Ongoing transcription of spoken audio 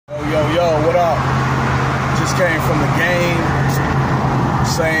Yo, what up? Just came from the game.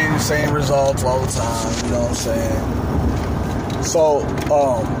 Same results all the time. You know what I'm saying? So,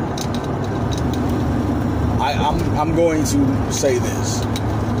 I'm going to say this.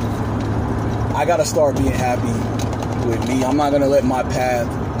 I gotta start being happy with me. I'm not gonna let my path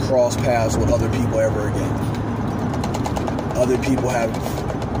cross paths with other people ever again. Other people have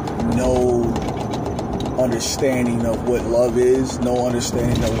no understanding of what love is, no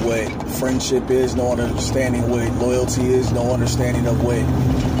understanding of what friendship is, no understanding what loyalty is, no understanding of what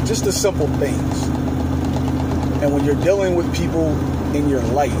just the simple things. And when you're dealing with people in your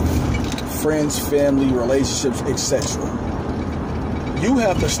life, friends, family, relationships, etc., you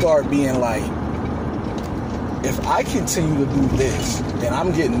have to start being like, if I continue to do this and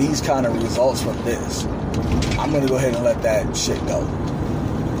I'm getting these kind of results from this, I'm going to go ahead and let that shit go.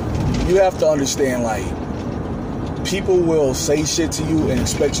 You have to understand, like, people will say shit to you and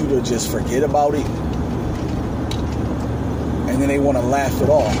expect you to just forget about it, and then they want to laugh it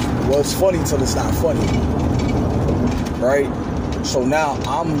off. Well, it's funny till it's not funny, right? So now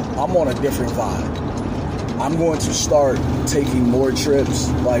I'm on a different vibe. I'm going to start taking more trips,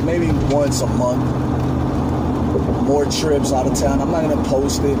 like maybe once a month. More trips out of town. I'm not going to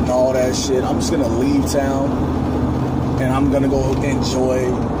post it and all that shit. I'm just going to leave town and I'm going to go enjoy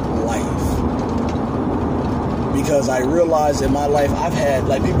life. Because I realize in my life I've had,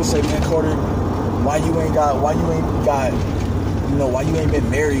 like, people say, man, Carter, why you ain't been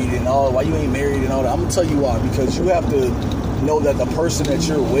married and all, why you ain't married and all that. I'm going to tell you why. Because you have to know that the person that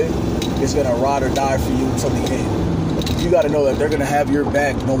you're with is going to ride or die for you until the end. You got to know that they're going to have your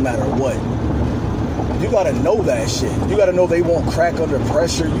back no matter what. You got to know that shit. You got to know they won't crack under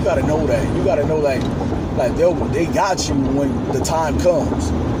pressure. You got to know that. You got to know that, like, they got you when the time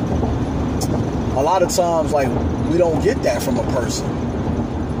comes. A lot of times, like, we don't get that from a person.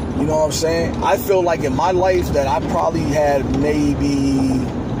 You know what I'm saying? I feel like in my life that I probably had maybe,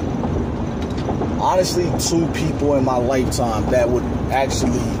 honestly, 2 people in my lifetime that would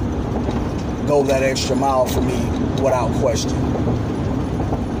actually go that extra mile for me without question.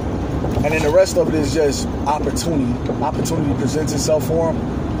 And then the rest of it is just opportunity. Opportunity presents itself for him,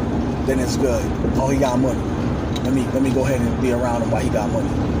 then it's good. Oh, he got money. Let me go ahead and be around him while he got money.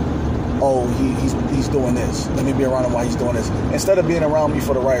 Oh, he's doing this. Let me be around him while he's doing this. Instead of being around me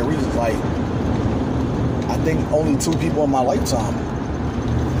for the right reasons, like, I think only 2 people in my lifetime.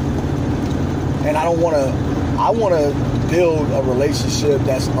 And I want to build a relationship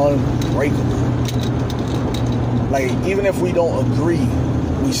that's unbreakable. Like, even if we don't agree,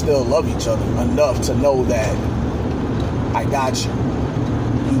 we still love each other enough to know that I got you,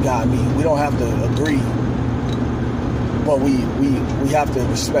 you got me. We don't have to agree, but we have to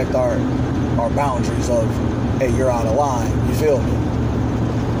respect our boundaries of, hey, you're out of line, you feel me?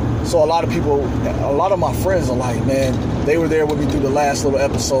 So a lot of my friends are like, man, they were there with me through the last little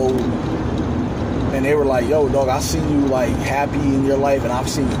episode, and they were like, yo, dog, I've seen you, like, happy in your life, and I've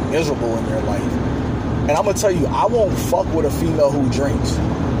seen you miserable in your life. And I'm going to tell you, I won't fuck with a female who drinks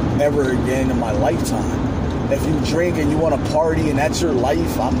ever again in my lifetime. If you drink and you want to party and that's your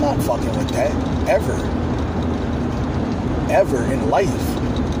life, I'm not fucking with that. Ever in life.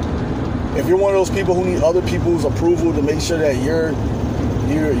 If you're one of those people who need other people's approval to make sure that you're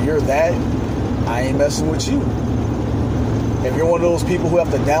that, I ain't messing with you. If you're one of those people who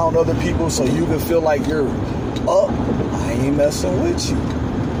have to down other people so you can feel like you're up, I ain't messing with you.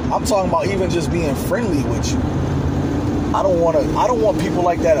 I'm talking about even just being friendly with you. I don't want people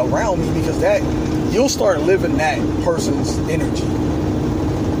like that around me, because that you'll start living that person's energy.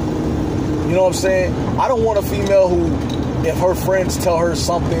 You know what I'm saying? I don't want a female who, if her friends tell her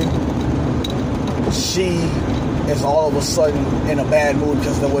something, she is all of a sudden in a bad mood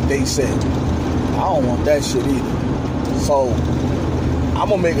because of what they said. I don't want that shit either. So I'm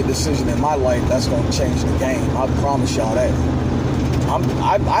gonna make a decision in my life that's gonna change the game. I promise y'all that.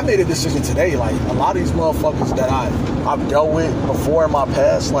 I made a decision today. Like, a lot of these motherfuckers that I've dealt with before in my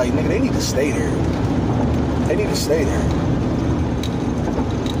past, like, nigga, they need to stay there. They need to stay there.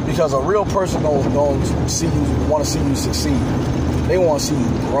 Because a real person don't want to see you succeed. They want to see you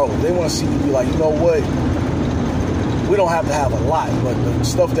grow. They want to see you be like, you know what? We don't have to have a lot, but the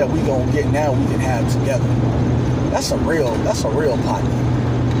stuff that we gonna get now, we can have together. That's a real partner.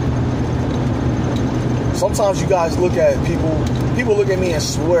 Sometimes you guys look at people look at me and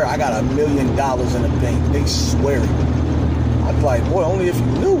swear I got $1 million in the bank. They swear it. I'd be like, boy, only if you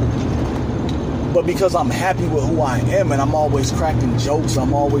knew. But because I'm happy with who I am and I'm always cracking jokes,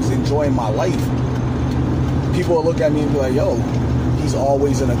 I'm always enjoying my life, people will look at me and be like, yo, he's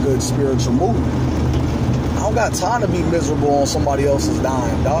always in a good spiritual mood. don't got time to be miserable on somebody else's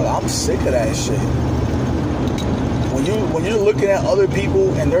dime, dog. I'm sick of that shit. When you're looking at other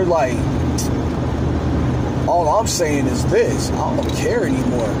people and they're like, all I'm saying is this, I don't care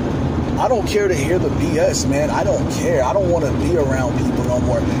anymore. I don't care to hear the BS, man. I don't care. I don't want to be around people no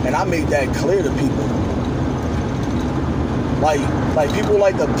more. And I make that clear to people. Like people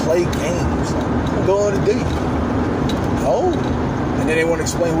like to play games. I'm going to date. No. And then they want to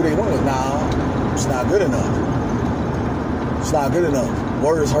explain who they want with. Nah, it's not good enough. It's not good enough.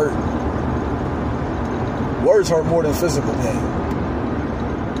 Words hurt. Words hurt more than physical pain.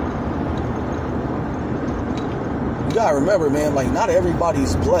 You gotta remember, man, like, not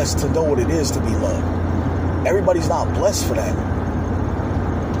everybody's blessed to know what it is to be loved. Everybody's not blessed for that.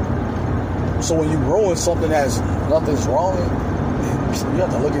 So when you ruin something that's nothing's wrong, you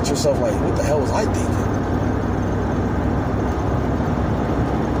have to look at yourself like, what the hell was I thinking?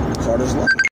 Carter's love.